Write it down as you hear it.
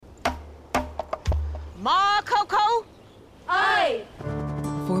Ma Coco? Aye.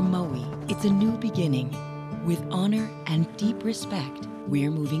 For Maui, it's a new beginning. With honor and deep respect,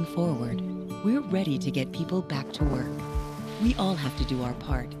 we're moving forward. We're ready to get people back to work. We all have to do our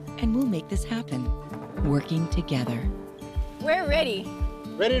part, and we'll make this happen. Working together. We're ready.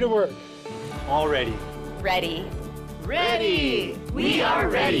 Ready to work. All ready. Ready. Ready! We are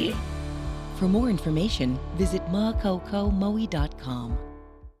ready! For more information, visit makokomaui.com.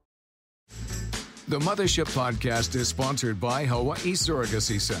 The Mothership Podcast is sponsored by Hawaii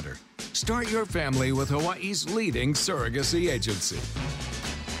Surrogacy Center. Start your family with Hawaii's leading surrogacy agency.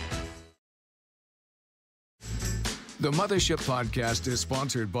 The Mothership Podcast is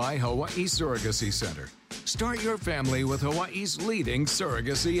sponsored by Hawaii Surrogacy Center. Start your family with Hawaii's leading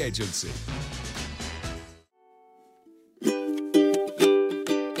surrogacy agency.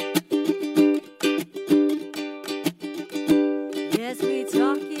 Yes, we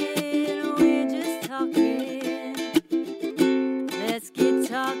talking, we're just talking. Let's get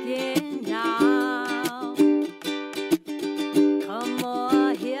talking now. Come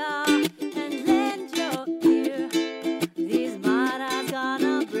on here and lend your ear. These matters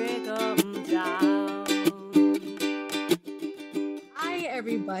gonna break 'em down. Hi,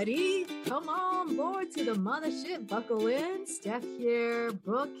 everybody. Come on board to the Mothership. Buckle in. Steph here,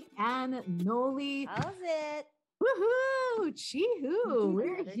 Brooke, and Noli. How's it? Woohoo! Chee-hoo!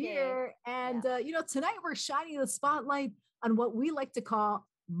 We're Another day. here. And, tonight we're shining the spotlight on what we like to call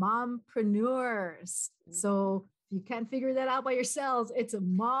mompreneurs. So if you can't figure that out by yourselves, it's a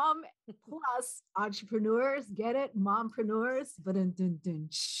mom plus entrepreneurs. Get it? Mompreneurs. But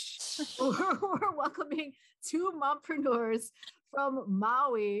we're welcoming two mompreneurs from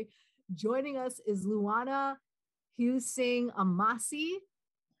Maui. Joining us is Luana Husing Amasi,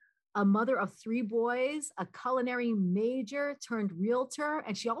 a mother of three boys, a culinary major turned realtor,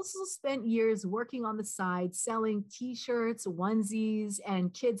 and she also spent years working on the side, selling t-shirts, onesies,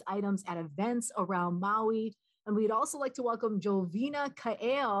 and kids' items at events around Maui. And we'd also like to welcome Jovina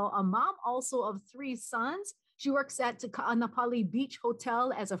Kaeo, a mom also of three sons. She works at Ka'anapali Beach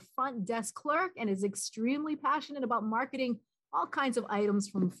Hotel as a front desk clerk and is extremely passionate about marketing all kinds of items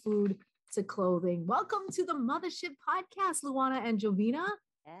from food to clothing. Welcome to the Mothership Podcast, Luana and Jovina.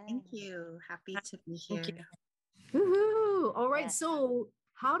 Thank you. Happy to be here. Woohoo! All right. Yeah. So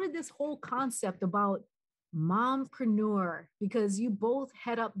how did this whole concept about mompreneur, because you both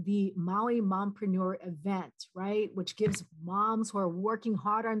head up the Maui Mompreneur event, right? Which gives moms who are working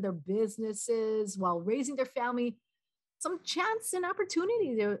hard on their businesses while raising their family some chance and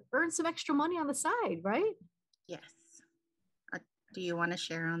opportunity to earn some extra money on the side, right? Yes. Do you want to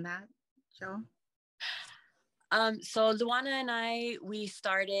share on that, Joe? So Luana and I, we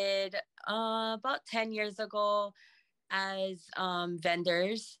started about 10 years ago as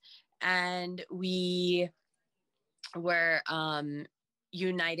vendors, and we were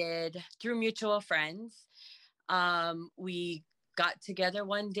united through mutual friends. We got together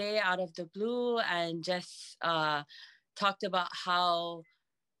one day out of the blue and just talked about how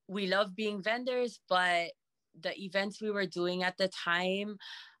we love being vendors, but the events we were doing at the time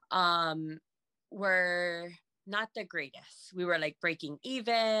were not the greatest. We were like breaking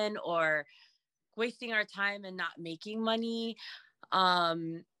even or wasting our time and not making money.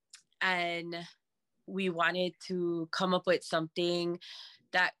 And we wanted to come up with something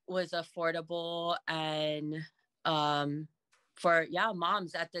that was affordable and for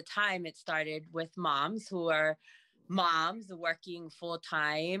moms. At the time, it started with moms who are moms working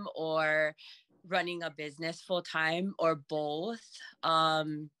full-time or running a business full-time or both.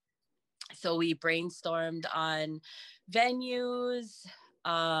 So we brainstormed on venues.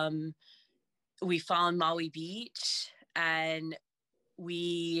 We found Maui Beach and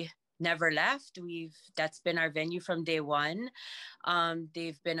we never left. That's been our venue from day one.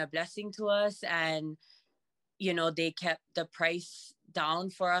 They've been a blessing to us, and they kept the price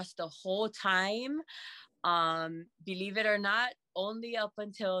down for us the whole time. Believe it or not, only up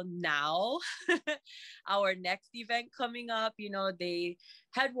until now. Our next event coming up, they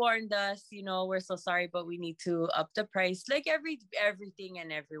had warned us, we're so sorry, but we need to up the price, like everything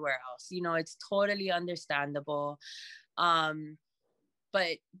and everywhere else. It's totally understandable.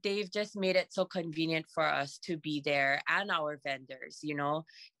 But they've just made it so convenient for us to be there, and our vendors,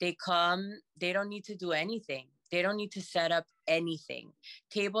 they come, they don't need to do anything. They don't need to set up anything.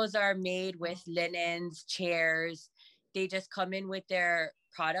 Tables are made with linens, chairs. They just come in with their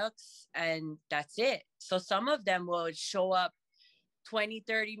products and that's it. So some of them will show up 20,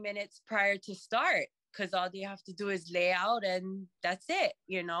 30 minutes prior to start because all they have to do is lay out and that's it,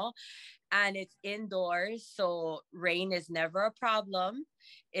 you know? And it's indoors, so rain is never a problem.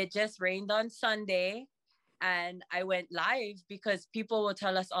 It just rained on Sunday, and I went live because people will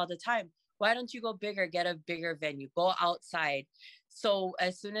tell us all the time, why don't you go bigger, get a bigger venue, go outside. So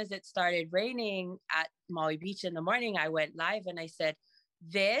as soon as it started raining at Maui Beach in the morning, I went live and I said,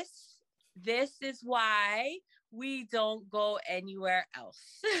 this is why we don't go anywhere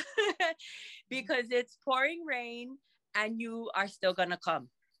else. Because it's pouring rain and you are still gonna come,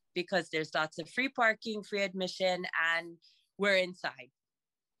 because there's lots of free parking, free admission, and we're inside.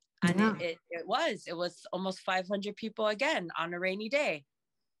 And Yeah. it was almost 500 people again on a rainy day.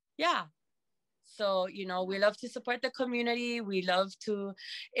 Yeah. So, you know, we love to support the community.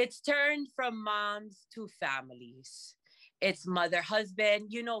 It's turned from moms to families. It's mother, husband.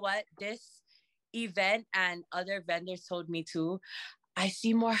 You know what? This event and other vendors told me too, I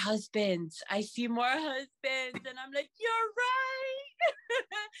see more husbands. And I'm like, you're right.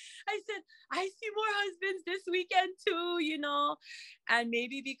 I said, I see more husbands this weekend too, you know? And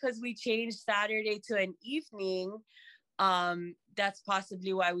maybe because we changed Saturday to an evening, that's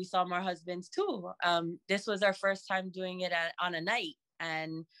possibly why we saw more husbands too. This was our first time doing it on a night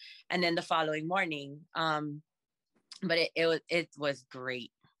and then the following morning. But it was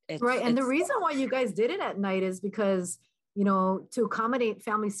great. Right. And the reason why you guys did it at night is because, you know, to accommodate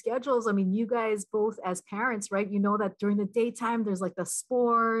family schedules. I mean, you guys both as parents, right? You know that during the daytime, there's like the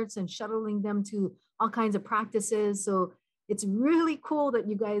sports and shuttling them to all kinds of practices. So it's really cool that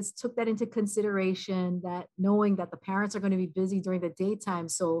you guys took that into consideration, that knowing that the parents are going to be busy during the daytime.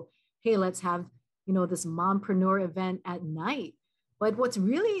 So, hey, let's have, you know, this mompreneur event at night. But what's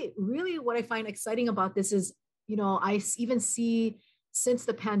really, really what I find exciting about this is, you know, I even see since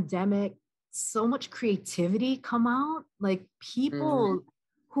the pandemic, so much creativity come out, like people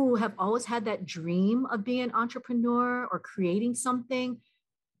who have always had that dream of being an entrepreneur or creating something,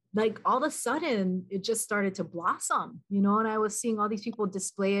 like all of a sudden it just started to blossom, you know, and I was seeing all these people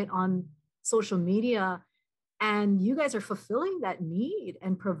display it on social media, and you guys are fulfilling that need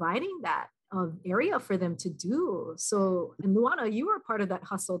and providing that area for them to do. So, and Luana, you were part of that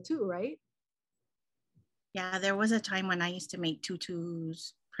hustle too, right? Yeah, there was a time when I used to make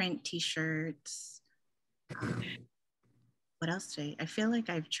tutus, print t-shirts. What else did I feel like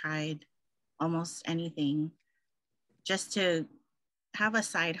I've tried almost anything just to have a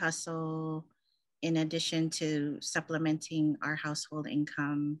side hustle in addition to supplementing our household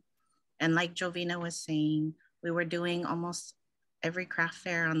income. And like Jovina was saying, we were doing almost every craft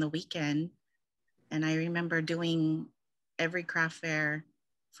fair on the weekend. And I remember doing every craft fair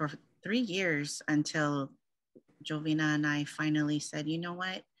for 3 years until Jovina and I finally said, you know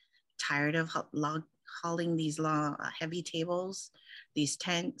what? Tired of hauling these heavy tables, these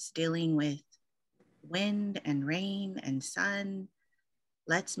tents, dealing with wind and rain and sun.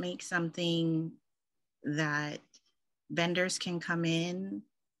 Let's make something that vendors can come in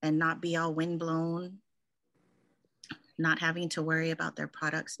and not be all windblown, not having to worry about their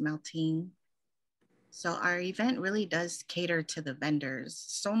products melting. So our event really does cater to the vendors,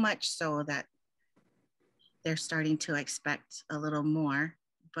 so much so that they're starting to expect a little more,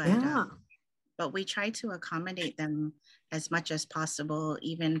 but we try to accommodate them as much as possible,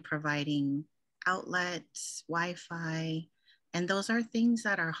 even providing outlets, Wi-Fi, and those are things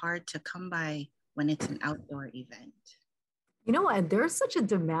that are hard to come by when it's an outdoor event. You know what? There's such a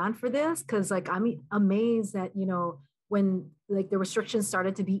demand for this because, like, I'm amazed that, you know, when like the restrictions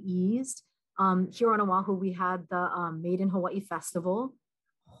started to be eased, here on Oahu, we had the Made in Hawaii Festival.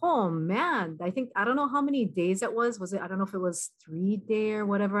 Oh man, I don't know how many days it was. I don't know if it was 3 days or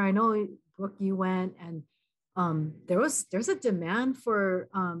whatever. I know, Brooke, you went, and there's a demand for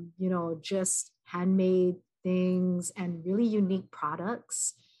you know, just handmade things and really unique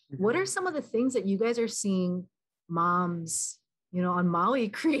products. What are some of the things that you guys are seeing moms, you know, on Maui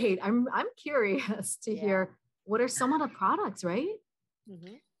create? I'm curious to hear what are some of the products, right?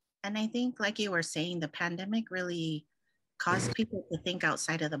 And I think, like you were saying, the pandemic really caused people to think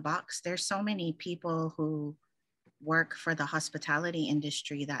outside of the box. There's so many people who work for the hospitality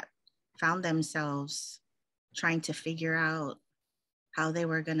industry that found themselves trying to figure out how they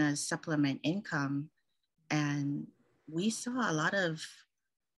were going to supplement income. And we saw a lot of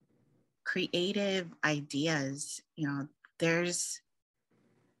creative ideas. You know, there's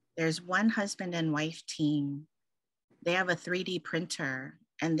one husband and wife team. They have a 3D printer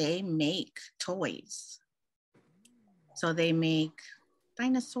and they make toys. So they make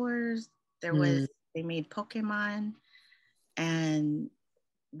dinosaurs. They made Pokemon. And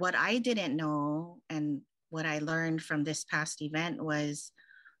what I didn't know and what I learned from this past event was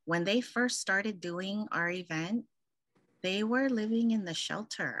when they first started doing our event, they were living in the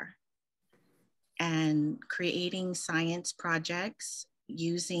shelter and creating science projects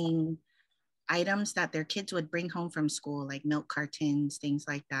using items that their kids would bring home from school, like milk cartons, things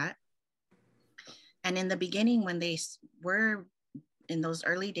like that. And in the beginning, when they were in those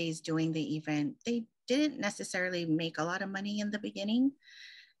early days doing the event, they didn't necessarily make a lot of money in the beginning.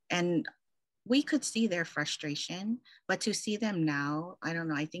 And we could see their frustration, but to see them now, I don't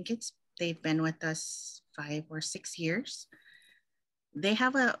know, I think they've been with us 5 or 6 years. They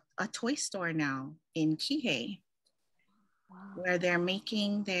have a toy store now in Kihei. Wow. Where they're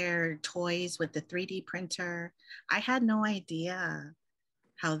making their toys with the 3D printer. I had no idea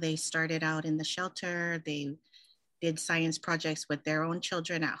how they started out in the shelter. They did science projects with their own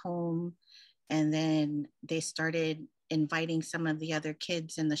children at home. And then they started inviting some of the other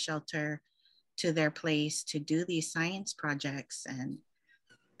kids in the shelter to their place to do these science projects. And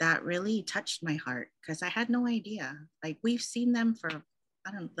that really touched my heart because I had no idea. Like, we've seen them for,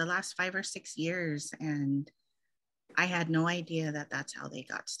 I don't know, the last 5 or 6 years. And I had no idea that that's how they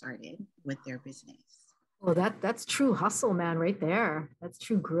got started with their business. Well, that's true hustle, man, right there. That's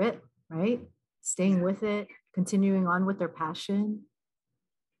true grit, right? Staying with it, continuing on with their passion.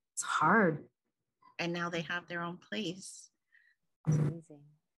 It's hard. And now they have their own place. That's amazing.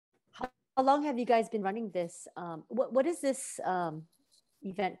 How long have you guys been running this? What is this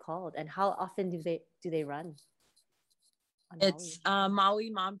event called, and how often do they run? It's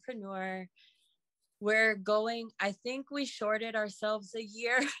Maui Mompreneur. We're going, I think we shorted ourselves a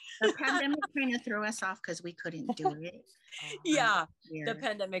year. The pandemic kind of threw us off because we couldn't do it. Yeah, the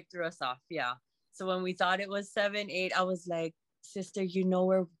pandemic threw us off. Yeah. So when we thought it was 7, 8, I was like, sister,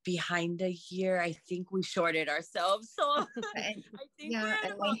 we're behind a year. I think we shorted ourselves. So I think we're at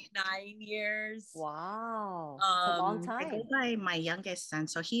about 9 years. Wow. That's a long time. I go by my youngest son.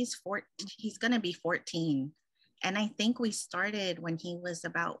 So he's going to be 14. And I think we started when he was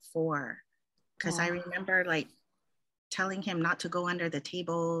about 4. Because I remember like telling him not to go under the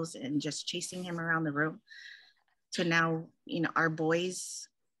tables and just chasing him around the room. To now, our boys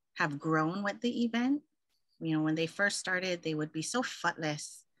have grown with the event. When they first started, they would be so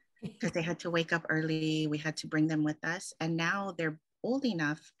footless because they had to wake up early. We had to bring them with us. And now they're old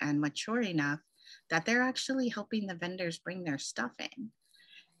enough and mature enough that they're actually helping the vendors bring their stuff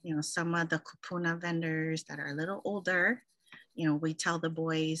in. Some of the kupuna vendors that are a little older, we tell the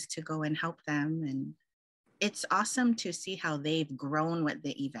boys to go and help them. And it's awesome to see how they've grown with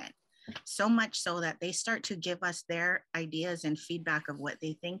the event. So much so that they start to give us their ideas and feedback of what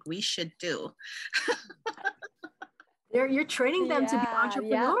they think we should do. You're training them to be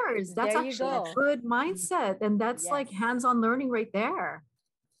entrepreneurs. Yeah. That's actually a good mindset. And that's like hands-on learning right there.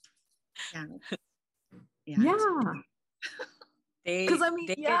 Yeah. Because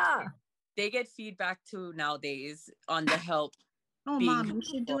they get feedback too nowadays on the help. Oh, Mom, you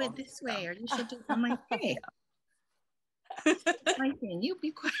should do it this way, or you should do it my way. My thing, you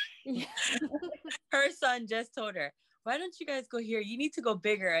be quiet. Her son just told her, why don't you guys go here? You need to go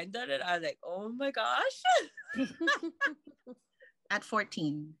bigger. And I was like, oh my gosh. At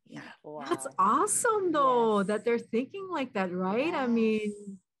 14. Yeah. Wow. That's awesome though, that they're thinking like that, right? Yes. I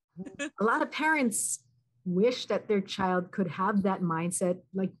mean, a lot of parents wish that their child could have that mindset,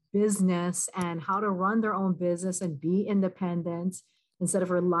 like business and how to run their own business and be independent instead of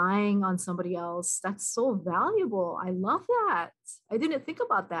relying on somebody else. That's so valuable. I love that. I didn't think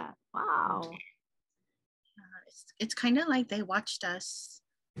about that. Wow. It's kind of like they watched us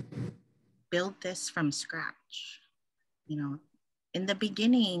build this from scratch. In the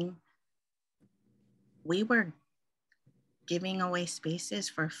beginning, we were giving away spaces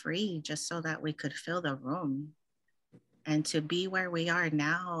for free just so that we could fill the room. And to be where we are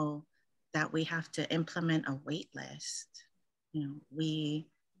now, that we have to implement a wait list, we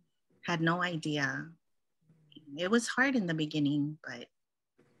had no idea. It was hard in the beginning, but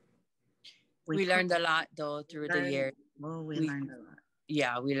we learned a lot though through the year. Well, we learned a lot.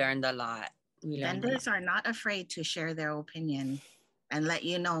 Yeah, we learned a lot. Vendors are not afraid to share their opinion and let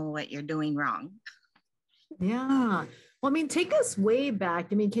you know what you're doing wrong. Yeah. Well, I mean, take us way back.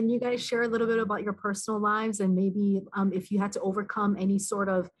 I mean, can you guys share a little bit about your personal lives and maybe if you had to overcome any sort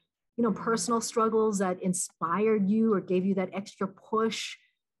of, personal struggles that inspired you or gave you that extra push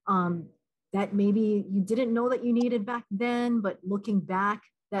that maybe you didn't know that you needed back then, but looking back,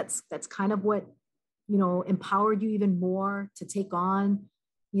 that's kind of what, empowered you even more to take on,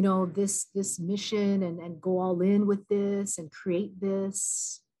 this mission and go all in with this and create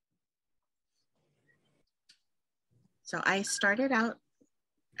this. So I started out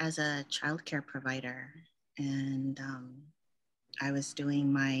as a childcare provider, and I was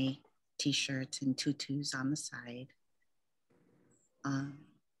doing my t-shirts and tutus on the side.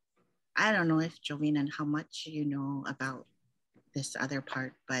 I don't know if Jovina, how much you know about this other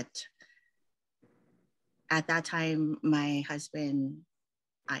part, but at that time, my husband,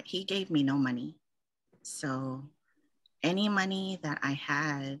 he gave me no money. So any money that I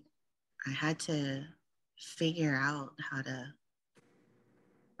had to figure out how to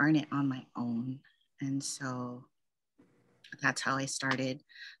earn it on my own. And so that's how I started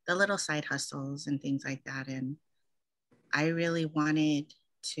the little side hustles and things like that. And I really wanted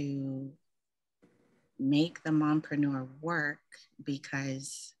to make the mompreneur work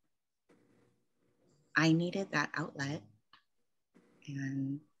because I needed that outlet.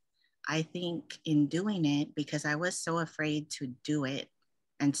 And I think in doing it, because I was so afraid to do it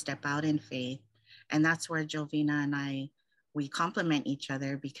and step out in faith, and that's where Jovina and I, we complement each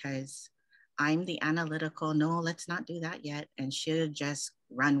other, because I'm the analytical, no, let's not do that yet, and she'll just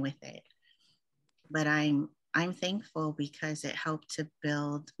run with it. But I'm thankful because it helped to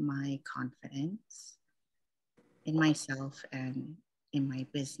build my confidence in myself and in my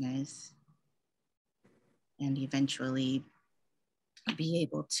business, and eventually be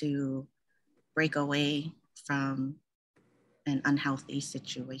able to break away from an unhealthy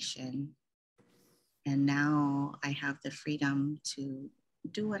situation. And now I have the freedom to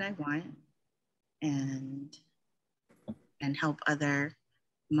do what I want and help other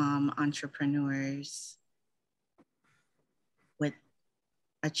mom entrepreneurs with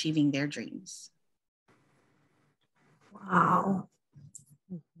achieving their dreams. Wow.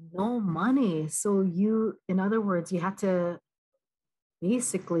 No money. So you, in other words, you had to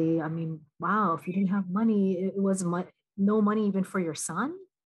basically, I mean, wow, if you didn't have money, it was no money even for your son?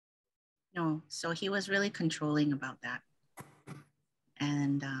 No, so he was really controlling about that.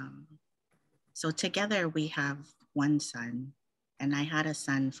 And so together we have one son, and I had a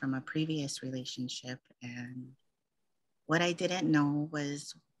son from a previous relationship. And what I didn't know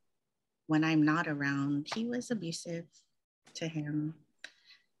was when I'm not around, he was abusive to him,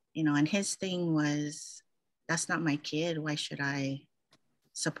 you know, and his thing was, that's not my kid. Why should I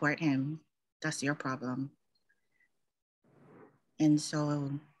support him? That's your problem. And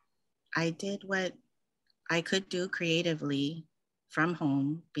so I did what I could do creatively from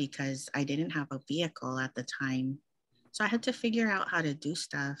home because I didn't have a vehicle at the time. So I had to figure out how to do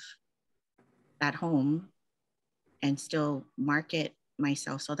stuff at home and still market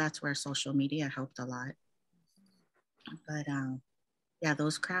myself. So that's where social media helped a lot. But yeah,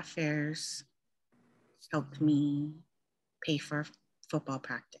 those craft fairs helped me pay for football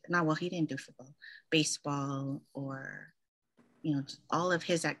practice. No, well, he didn't do football, baseball, or, you know, all of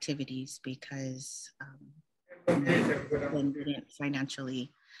his activities, because Glenn didn't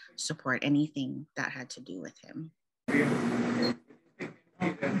financially support anything that had to do with him.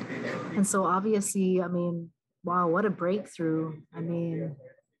 And so obviously, I mean, wow, what a breakthrough. I mean,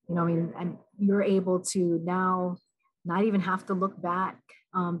 you know, I mean, and you're able to now not even have to look back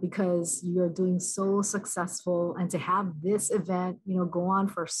because you're doing so successful, and to have this event, you know, go on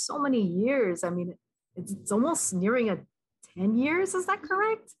for so many years. I mean, it's almost nearing a 10 years. Is that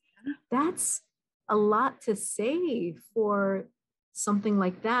correct? That's a lot to say for something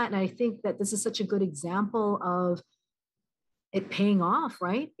like that. And I think that this is such a good example of it paying off,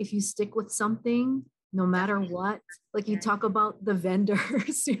 right? If you stick with something, no matter what, like you talk about the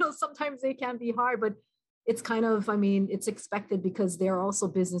vendors, you know, sometimes they can be hard, but it's kind of, I mean, it's expected because they're also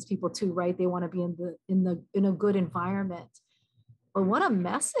business people too, right? They want to be in a good environment. But what a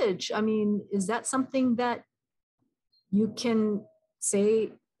message. I mean, is that something that you can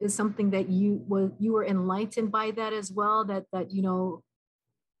say is something that you were enlightened by that as well, that you know,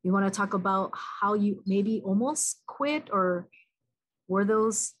 you want to talk about how you maybe almost quit, or were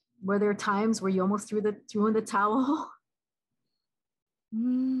there times where you almost threw in the towel?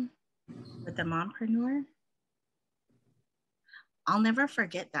 With the mompreneur, I'll never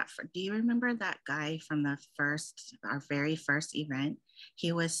forget that. Do you remember that guy from our very first event?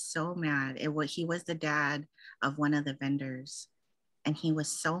 He was so mad. He was the dad of one of the vendors, and he was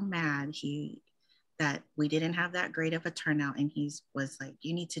so mad that we didn't have that great of a turnout. And he was like,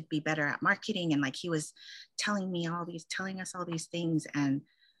 "You need to be better at marketing." And like, he was telling us all these things. And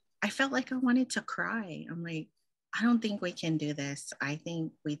I felt like I wanted to cry. I'm like, I don't think we can do this. I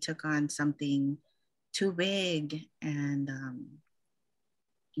think we took on something too big. And,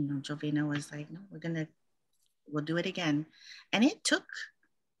 you know, Jovina was like, "No, we'll do it again." And it took,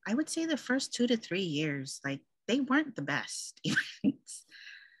 I would say, the first 2 to 3 years, like, they weren't the best events.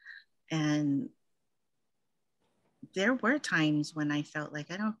 there were times when I felt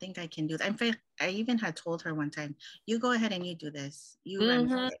like I don't think I can do that. In fact, I even had told her one time, "You go ahead and you do this. You run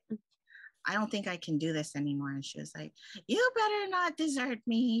with it. I don't think I can do this anymore." And she was like, "You better not desert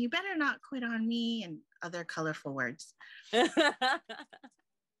me. You better not quit on me," and other colorful words.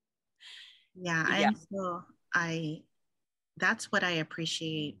 Yeah, and so that's what I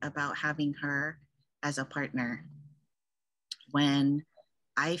appreciate about having her as a partner. When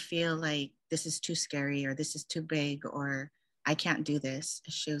I feel like this is too scary or this is too big or I can't do this,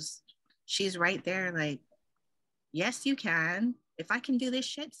 she's right there like, yes, you can. If I can do this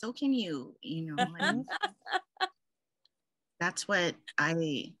shit, so can you, you know. And that's what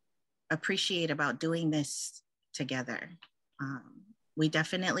I appreciate about doing this together. We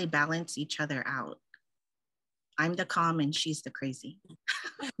definitely balance each other out. I'm the calm and she's the crazy.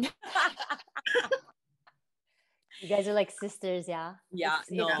 You guys are like sisters, yeah? Yeah,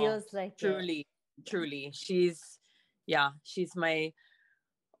 it feels like truly. She's my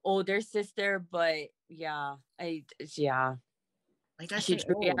older sister, but she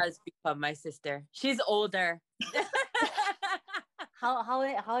truly has become my sister. She's older.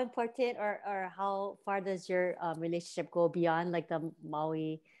 How important or how far does your relationship go beyond like the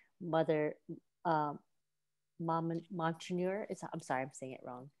Maui mother mompreneur? I'm sorry, I'm saying it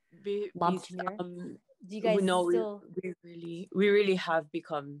wrong. Mompreneur. Do you guys still? We really have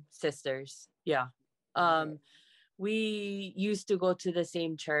become sisters. Yeah. We used to go to the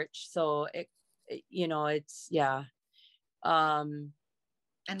same church, so it's and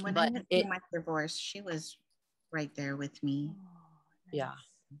when I went through my divorce, she was right there with me. Yeah.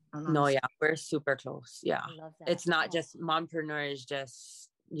 We're super close. Yeah. I love that. It's not just mompreneur, it's just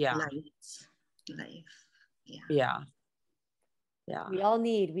life. Yeah. We all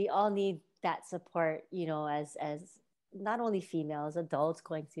need that support, as not only females, adults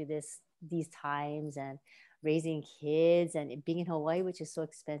going through these times and raising kids and being in Hawaii, which is so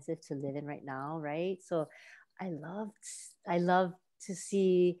expensive to live in right now, right? So I love to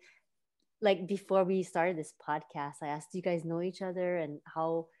see, like, before we started this podcast, I asked, do you guys know each other and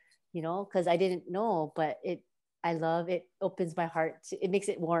how, because I didn't know, but I love it, opens my heart it makes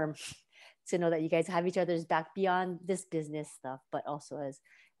it warm to know that you guys have each other's back beyond this business stuff, but also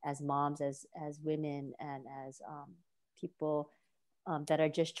as moms, as women, and as people that are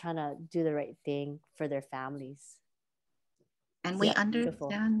just trying to do the right thing for their families. And we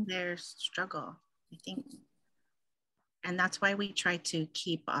understand their struggle, I think. And that's why we try to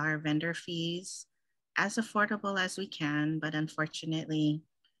keep our vendor fees as affordable as we can. But unfortunately,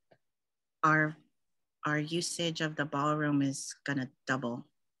 our usage of the ballroom is going to double.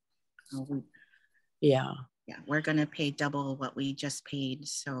 We're going to pay double what we just paid.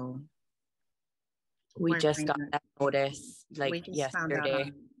 So we just got that notice like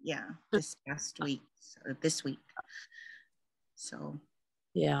yesterday. This past week, or this week. So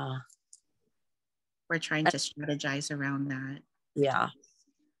we're trying to strategize around that. Yeah.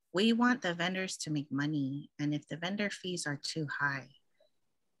 We want the vendors to make money. And if the vendor fees are too high,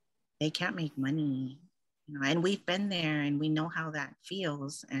 they can't make money. And we've been there and we know how that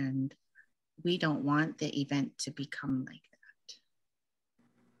feels. And we don't want the event to become like that.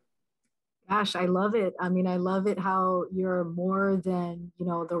 Gosh, I love it. I mean, I love it how you're more than,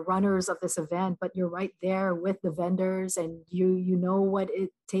 the runners of this event, but you're right there with the vendors and you know what it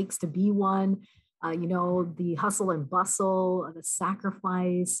takes to be one. The hustle and bustle, the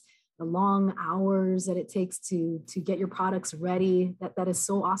sacrifice, the long hours that it takes to get your products ready. That is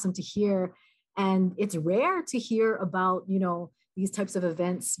so awesome to hear. And it's rare to hear about, these types of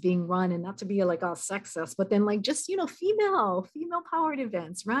events being run, and not to be like all sexist, but then like just, female powered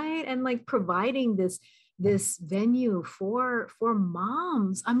events, right? And like providing this venue for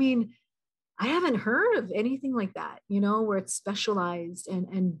moms. I mean, I haven't heard of anything like that, where it's specialized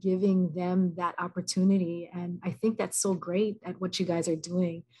and giving them that opportunity. And I think that's so great at what you guys are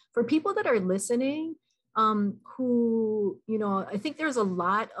doing. For people that are listening, who, I think there's a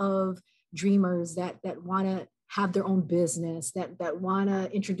lot of dreamers that want to have their own business, that want to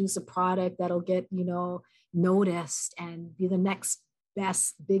introduce a product that'll get, noticed and be the next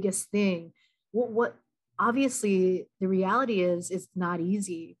best, biggest thing. What obviously the reality is, it's not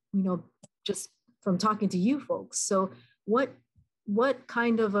easy, just from talking to you folks. So what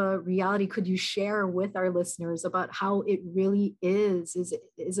kind of a reality could you share with our listeners about how it really is? Is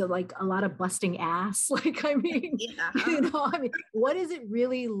it like a lot of busting ass? Like, I mean, what is it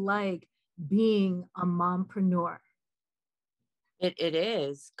really like being a mompreneur? It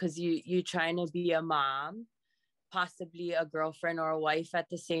is, because you trying to be a mom, possibly a girlfriend or a wife at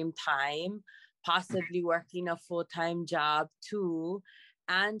the same time, possibly working a full-time job too.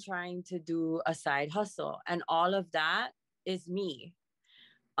 and trying to do a side hustle. And all of that is me.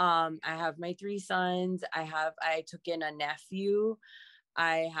 I have my 3 sons. I took in a nephew.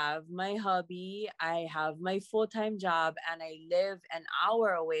 I have my hubby. I have my full-time job, and I live an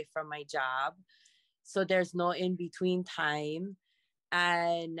hour away from my job. So there's no in-between time.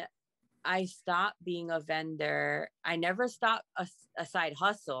 And I stopped being a vendor. I never stopped a side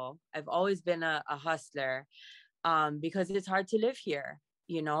hustle. I've always been a hustler, because it's hard to live here.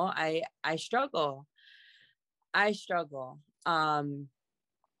 You know, I struggle.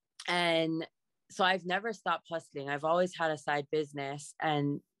 And so I've never stopped hustling. I've always had a side business,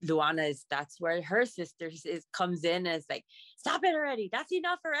 and Luana that's where her sister comes in and is like, stop it already. That's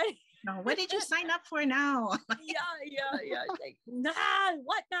enough already. No, what did you sign up for now? Yeah. Like, nah,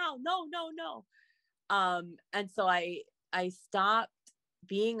 what now? No. And so I stopped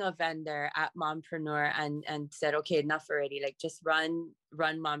being a vendor at Mompreneur and said, okay, enough already. Like, just run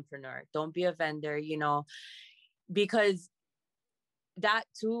Mompreneur. Don't be a vendor, you know, because that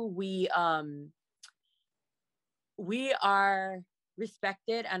too, we are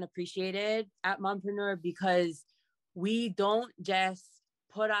respected and appreciated at Mompreneur, because we don't just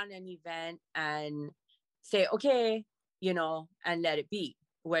put on an event and say, okay, you know, and let it be.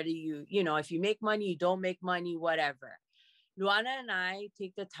 Whether you know, if you make money, you don't make money, whatever. Luana and I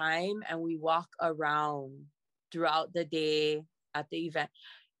take the time and we walk around throughout the day at the event.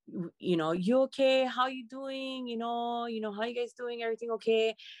 You know, you okay? How you doing? You know, how you guys doing? Everything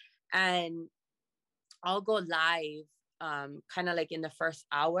okay? And I'll go live, kind of like in the first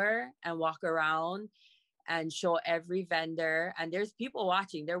hour, and walk around and show every vendor. And there's people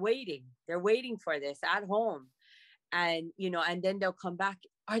watching. They're waiting for this at home. And, you know, and then they'll come back.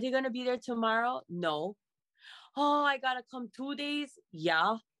 Are they going to be there tomorrow? No. Oh, I got to come 2 days.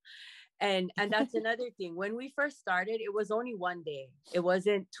 Yeah. And that's another thing. When we first started, it was only 1 day. It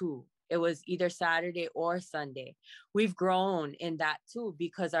wasn't 2. It was either Saturday or Sunday. We've grown in that too,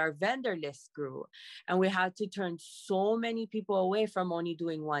 because our vendor list grew, and we had to turn so many people away from only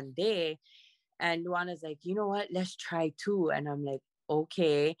doing 1 day. And Luana's like, you know what? Let's try 2. And I'm like,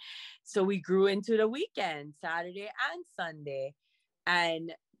 okay. So we grew into the weekend, Saturday and Sunday.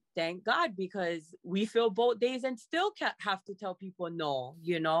 And thank God, because we fill both days and still have to tell people no,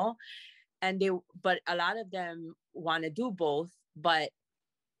 you know? But a lot of them want to do both, but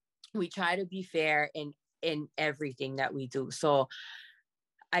we try to be fair in everything that we do. So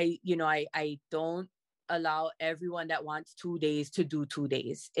I don't allow everyone that wants 2 days to do 2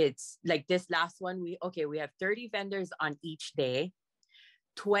 days. It's like this last one, we have 30 vendors on each day.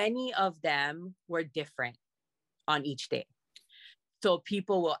 20 of them were different on each day. So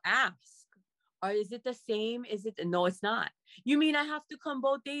people will ask, or is it the same? No, it's not. You mean I have to come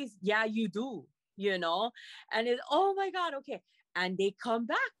both days? Yeah, you do, you know? And it's, oh my God, okay. And they come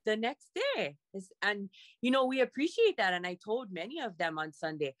back the next day. And, you know, we appreciate that. And I told many of them on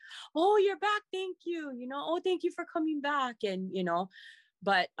Sunday, oh, you're back. Thank you. You know, oh, thank you for coming back. And, you know,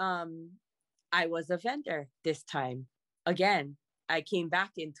 but I was a vendor this time. Again, I came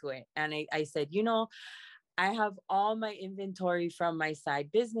back into it. And I said, you know, I have all my inventory from my side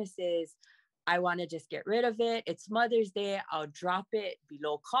businesses. I want to just get rid of it. It's Mother's Day. I'll drop it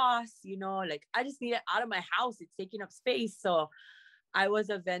below cost, you know, like I just need it out of my house. It's taking up space. So I was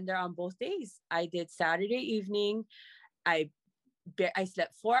a vendor on both days. I did Saturday evening. I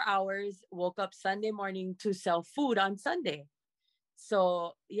slept 4 hours, woke up Sunday morning to sell food on Sunday.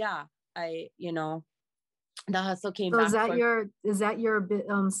 So yeah, you know, the hustle came back. Is that your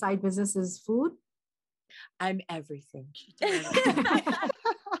side business is food? I'm everything.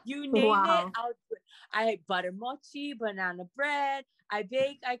 You name it, I'll do it. I butter mochi, banana bread. I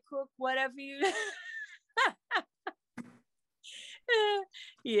bake, I cook, whatever you.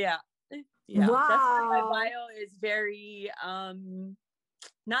 Yeah. Wow. That's why my bio is very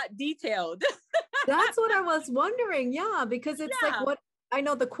not detailed. That's what I was wondering. Yeah, because it's like what I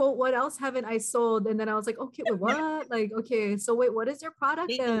know the quote, what else haven't I sold? And then I was like, okay, wait, what? Like, okay, so wait, what is your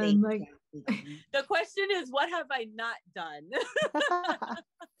product then? Like the question is, what have I not done?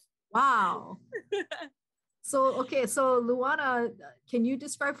 Wow. So Luana, can you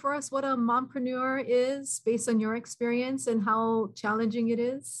describe for us what a mompreneur is based on your experience and how challenging it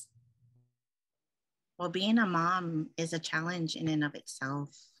is? Well, being a mom is a challenge in and of itself.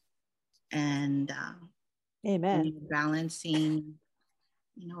 And Amen. Balancing,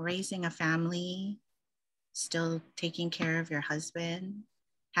 you know, raising a family, still taking care of your husband,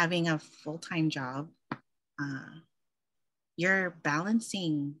 having a full-time job. You're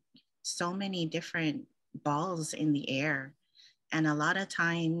balancing so many different balls in the air. And a lot of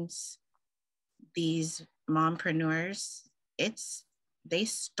times these mompreneurs, it's they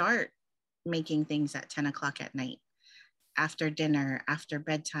start making things at 10 o'clock at night, after dinner, after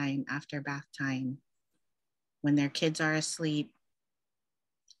bedtime, after bath time. When their kids are asleep,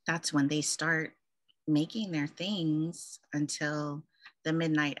 that's when they start making their things until the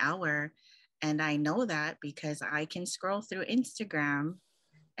midnight hour. And I know that because I can scroll through Instagram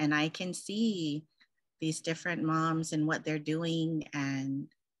and I can see these different moms and what they're doing. And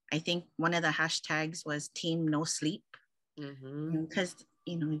I think one of the hashtags was Team No Sleep. Because,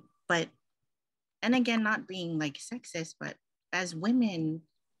 but, and again, not being like sexist, but as women,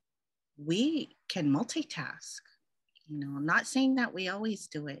 we can multitask, not saying that we always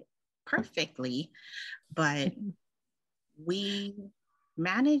do it perfectly, but we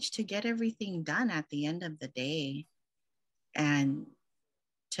manage to get everything done at the end of the day. And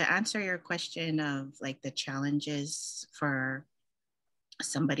to answer your question of like the challenges for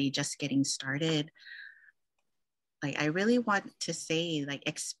somebody just getting started, like I really want to say, like,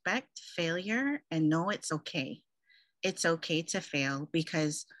 expect failure and know it's okay. It's okay to fail,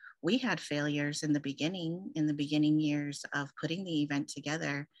 because we had failures in the beginning years of putting the event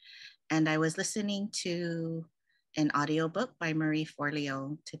together. And I was listening to an audiobook by Marie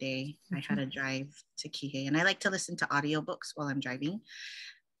Forleo today. I had a drive to Kihei, and I like to listen to audiobooks while I'm driving.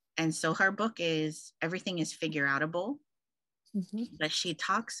 And so her book is Everything is Figure Outable. But she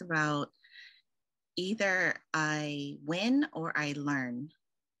talks about either I win or I learn.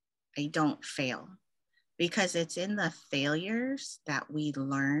 I don't fail, because it's in the failures that we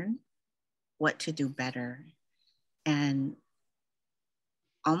learn what to do better. And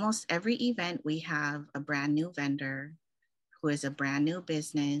almost every event, we have a brand new vendor who is a brand new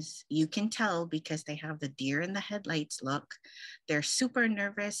business. You can tell because they have the deer in the headlights look. They're super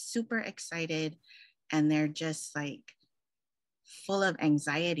nervous, super excited, and they're just like full of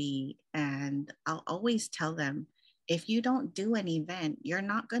anxiety. And I'll always tell them, if you don't do an event, you're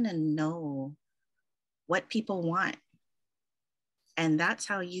not going to know what people want. And that's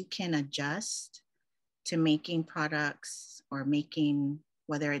how you can adjust to making products, or making,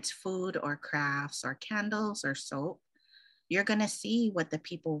 whether it's food or crafts or candles or soap. You're going to see what the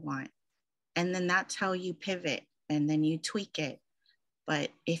people want. And then that's how you pivot, and then you tweak it.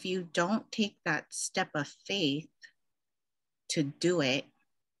 But if you don't take that step of faith to do it,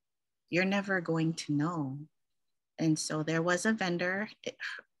 you're never going to know. And so there was a vendor.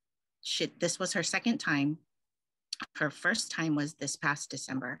 This was her second time. Her first time was this past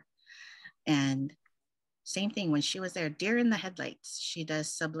December. And same thing, when she was there, deer in the headlights. She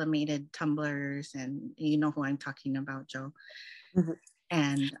does sublimated tumblers, and you know who I'm talking about, Joe.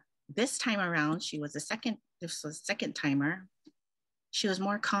 And this time around, this was a second timer. She was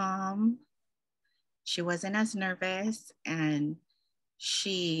more calm. She wasn't as nervous, and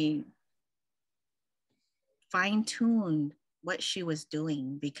she fine-tuned what she was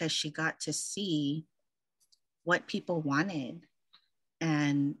doing, because she got to see what people wanted.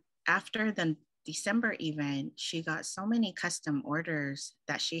 And after the December event, she got so many custom orders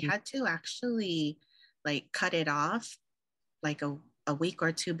that she had to actually like cut it off like a week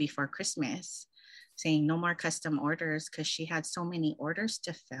or two before Christmas, saying no more custom orders, because she had so many orders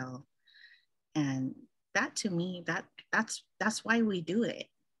to fill. And that, to me, that's why we do it.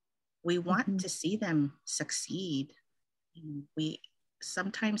 We want to see them succeed.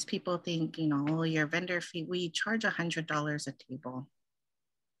 Sometimes people think, your vendor fee, we charge $100 a table.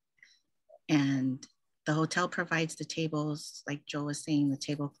 And the hotel provides the tables, like Joe was saying, the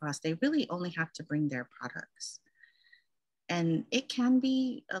tablecloths. They really only have to bring their products. And it can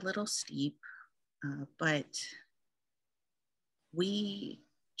be a little steep, but we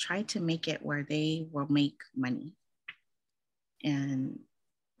try to make it where they will make money. And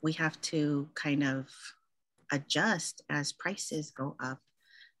we have to kind of adjust as prices go up.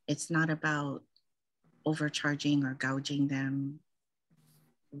 It's not about overcharging or gouging them.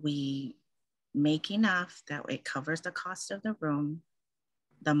 We make enough that it covers the cost of the room,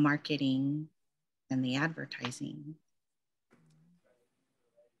 the marketing, and the advertising.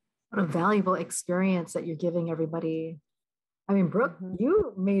 What a valuable experience that you're giving everybody. I mean, Brooke,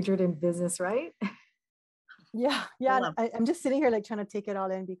 you majored in business, right? Yeah. I'm just sitting here like trying to take it all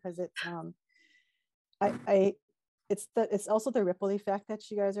in, because it's it's also the ripple effect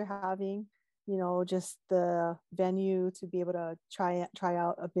that you guys are having. Just the venue to be able to try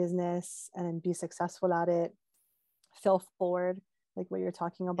out a business and be successful at it, fail forward, like what you're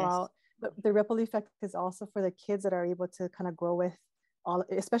talking about. Yes. But the ripple effect is also for the kids that are able to kind of grow with all,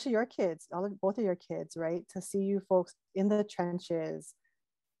 especially your kids, both of your kids, right? To see you folks in the trenches,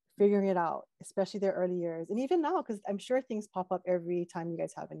 figuring it out, especially their early years. And even now, because I'm sure things pop up every time you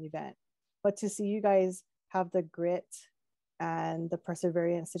guys have an event, but to see you guys have the grit and the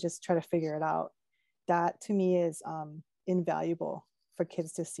perseverance to just try to figure it out. That to me is invaluable for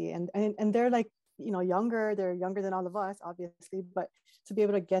kids to see. And they're like, you know, they're younger than all of us, obviously, but to be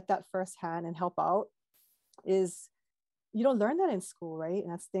able to get that firsthand and help out is, you don't learn that in school, right?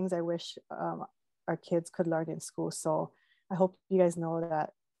 And that's things I wish our kids could learn in school. So I hope you guys know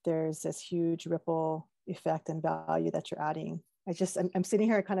that there's this huge ripple effect and value that you're adding. I'm sitting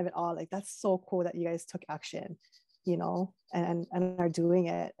here kind of in awe, like, that's so cool that you guys took action, you know, and are doing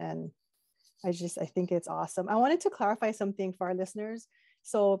it. And I think it's awesome. I wanted to clarify something for our listeners.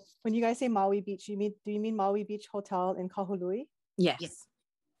 So when you guys say Maui Beach, do you mean Maui Beach Hotel in Kahului? Yes.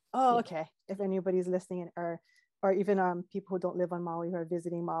 Oh, okay. If anybody's listening or even people who don't live on Maui who are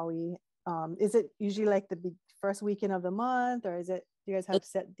visiting Maui, is it usually like the first weekend of the month, or do you guys have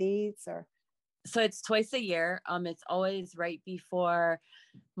set dates? Or so it's twice a year. It's always right before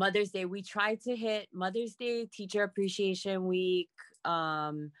Mother's Day. We try to hit Mother's Day, Teacher Appreciation Week,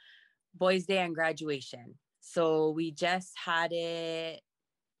 Boys' Day, and graduation. So we just had it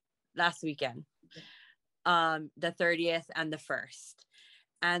last weekend, the 30th and the 1st.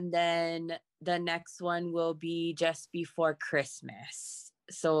 And then the next one will be just before Christmas.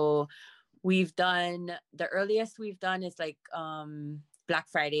 So the earliest we've done is like Black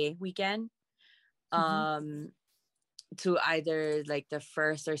Friday weekend, to either like the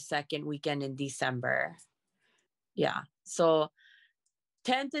 1st or 2nd weekend in December. Yeah. So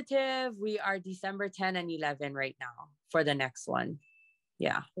tentative, we are December 10 and 11 right now for the next one.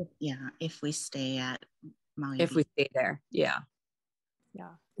 Yeah. Yeah. If we stay at Maui If Beach. we stay there. Yeah.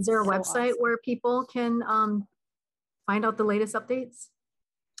 Yeah. Is there a So website awesome. where people can find out the latest updates?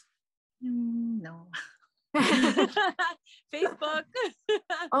 No. Facebook.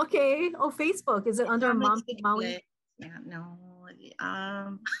 Okay. Oh, Facebook. Is it under Maui? Yeah, no.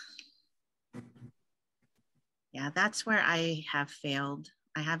 Yeah, that's where I have failed.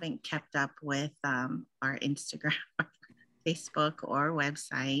 I haven't kept up with our Instagram, Facebook, or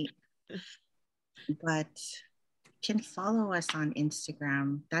website, but can follow us on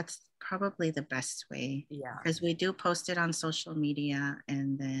Instagram. That's probably the best way. Yeah. Because we do post it on social media,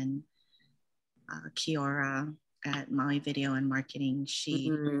 and then Kiora at Maui Video and Marketing,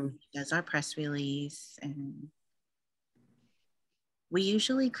 she does our press release, and we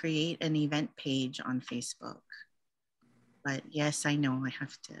usually create an event page on Facebook. But yes, I know I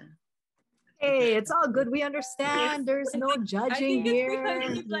have to. Hey, it's all good. We understand. There's no judging here.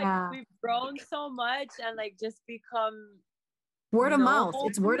 We've grown so much and like just become word of mouth.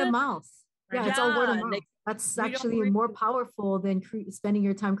 It's word of mouth. Yeah, it's all word of mouth. Like, that's actually more powerful than spending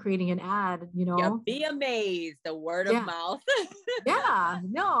your time creating an ad, you know? Yeah, be amazed, the word of mouth. Yeah,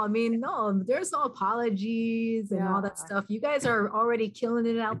 no, I mean, no, there's no apologies and all that stuff. You guys are already killing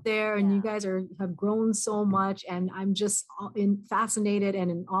it out there, and you guys have grown so much. And I'm just fascinated and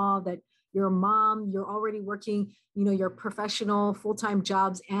in awe that you're a mom, you're already working, you know, your professional full-time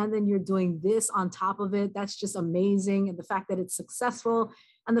jobs, and then you're doing this on top of it. That's just amazing. And the fact that it's successful,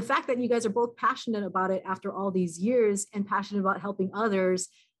 and the fact that you guys are both passionate about it after all these years and passionate about helping others,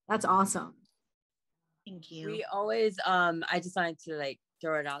 that's awesome. Thank you. We always, I just wanted to like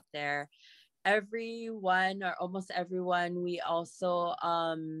throw it out there. Everyone, or almost everyone, we also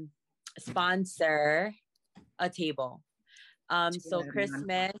sponsor a table. So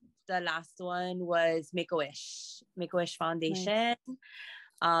Christmas, the last one was Make-A-Wish Foundation.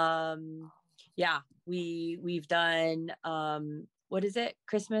 Nice. Yeah, we've done what is it?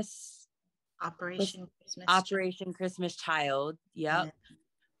 Operation Christmas Child. Yep. And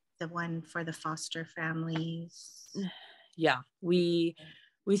the one for the foster families. Yeah, we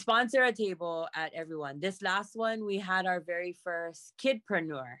sponsor a table at everyone. This last one, we had our very first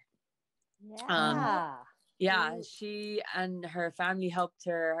kidpreneur. Yeah. She and her family helped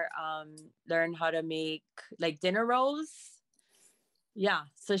her learn how to make like dinner rolls. Yeah,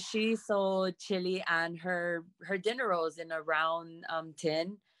 so she sold chili and her dinner rolls in a round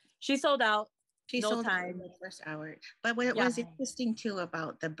tin. She sold out. She sold time in the first hour. But what was interesting too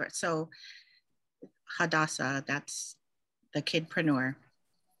about so Hadassah, that's the kidpreneur,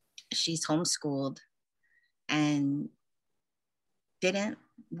 she's homeschooled and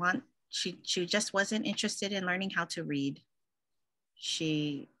she just wasn't interested in learning how to read.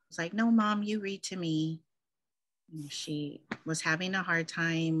 She was like, no, Mom, you read to me. She was having a hard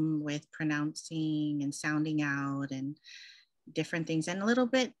time with pronouncing and sounding out and different things, and a little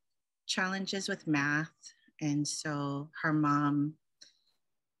bit challenges with math. And so her mom,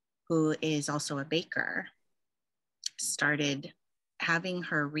 who is also a baker, started having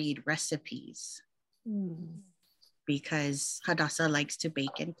her read recipes because Hadassah likes to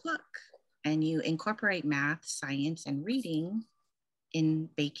bake and cook. and you incorporate math, science, and reading in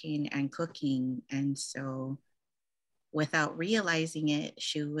baking and cooking. And so without realizing it,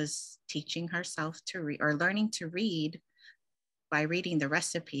 she was teaching herself to read or learning to read by reading the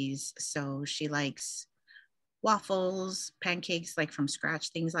recipes. So she likes waffles, pancakes, like from scratch,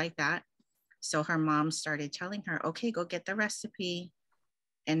 things like that. So her mom started telling her, okay, go get the recipe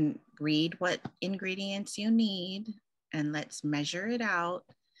and read what ingredients you need and let's measure it out.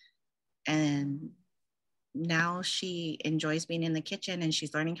 And now she enjoys being in the kitchen and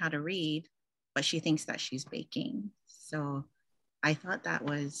she's learning how to read, but she thinks that she's baking. So I thought that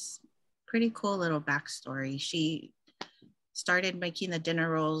was pretty cool little backstory. She started making the dinner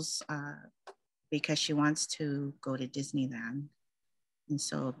rolls because she wants to go to Disneyland. And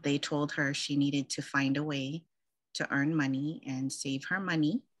so they told her she needed to find a way to earn money and save her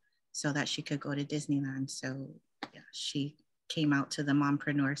money so that she could go to Disneyland. So yeah, she came out to the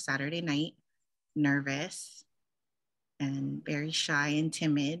Mompreneur Saturday night, nervous and very shy and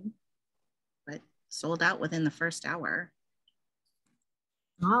timid, but sold out within the first hour.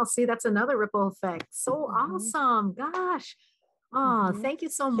 Oh, see, that's another ripple effect. So awesome. Gosh. Oh, thank you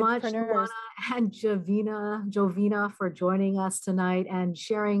so much, Luana and Jovina, for joining us tonight and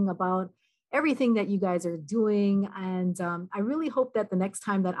sharing about everything that you guys are doing. And I really hope that the next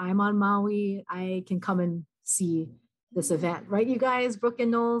time that I'm on Maui, I can come and see this event, right, you guys, Brooke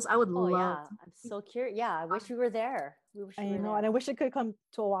and Knowles? I would love. Yeah, I'm so curious. Yeah, I wish we were there. I know, and I wish it could come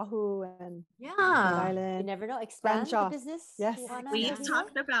to Oahu and yeah, Island. You never know. Expand the business. Yes, we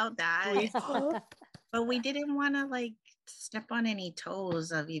talked about that, but we didn't want to like step on any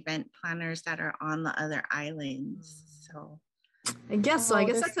toes of event planners that are on the other islands. So I guess so. I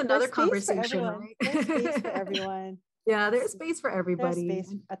guess that's another conversation. Right? There's space for everyone. Yeah, there's space for everybody. There's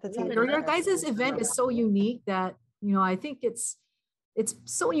space at the table. Your guys' event is so unique that, you know, I think it's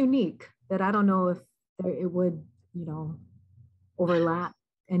so unique that I don't know if it would, you know, overlap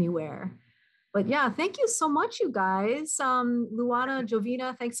anywhere. But yeah, thank you so much, you guys. Luana,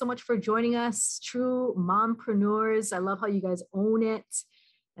 Jovina, thanks so much for joining us. True mompreneurs. I love how you guys own it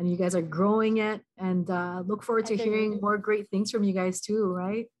and you guys are growing it, and look forward to hearing more great things from you guys too,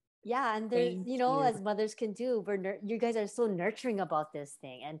 right? Yeah, and there's, you know, as mothers can do, you guys are so nurturing about this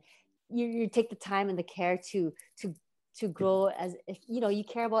thing, and you take the time and the care to grow, as if, you know, you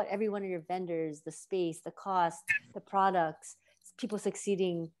care about every one of your vendors, the space, the cost, the products, people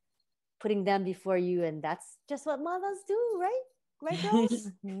succeeding, putting them before you, and that's just what mothers do, right? Right,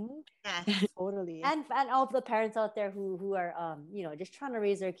 girls? Yes, totally. And all the parents out there who are you know, just trying to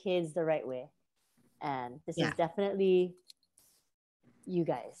raise their kids the right way, and this is definitely you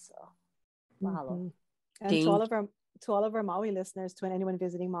guys. So mahalo. And to all of our Maui listeners, to anyone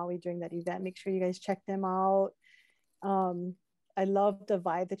visiting Maui during that event, make sure you guys check them out. I love the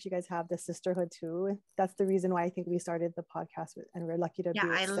vibe that you guys have, the sisterhood too. That's the reason why I think we started the podcast and we're lucky to be.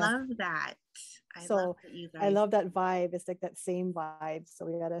 I love that. I love that vibe. It's like that same vibe. So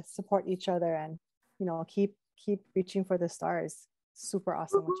we gotta support each other and, you know, keep reaching for the stars. Super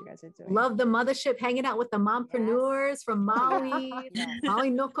awesome what you guys are doing. Love the mothership, hanging out with the mompreneurs from Maui. Maui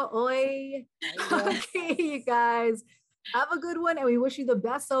no Ka'oi. Okay, you guys. Have a good one, and we wish you the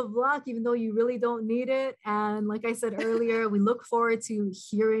best of luck, even though you really don't need it. And like I said earlier, we look forward to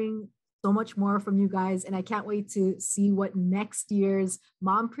hearing so much more from you guys, and I can't wait to see what next year's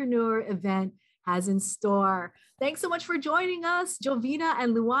Mompreneur event has in store. Thanks so much for joining us, Jovina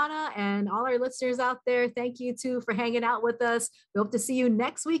and Luana, and all our listeners out there. Thank you too for hanging out with us. We hope to see you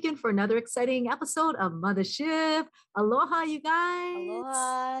next weekend for another exciting episode of Mothership. Aloha, you guys.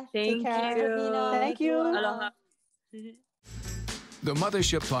 Aloha. Thank you. Thank you. Aloha. The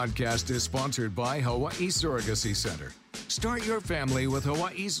Mothership Podcast is sponsored by Hawaii Surrogacy Center. Start your family with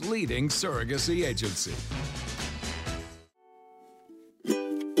Hawaii's leading surrogacy agency.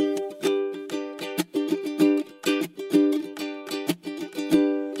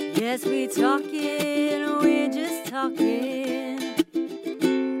 Yes, we're just talking.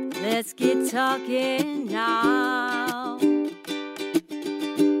 Let's get talking now.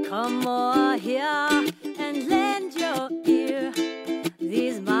 Come on here and lend your ear.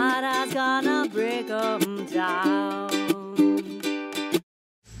 These matters gonna break them down.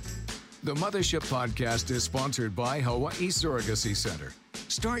 The Mothership Podcast is sponsored by Hawaii Surrogacy Center.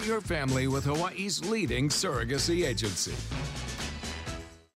 Start your family with Hawaii's leading surrogacy agency.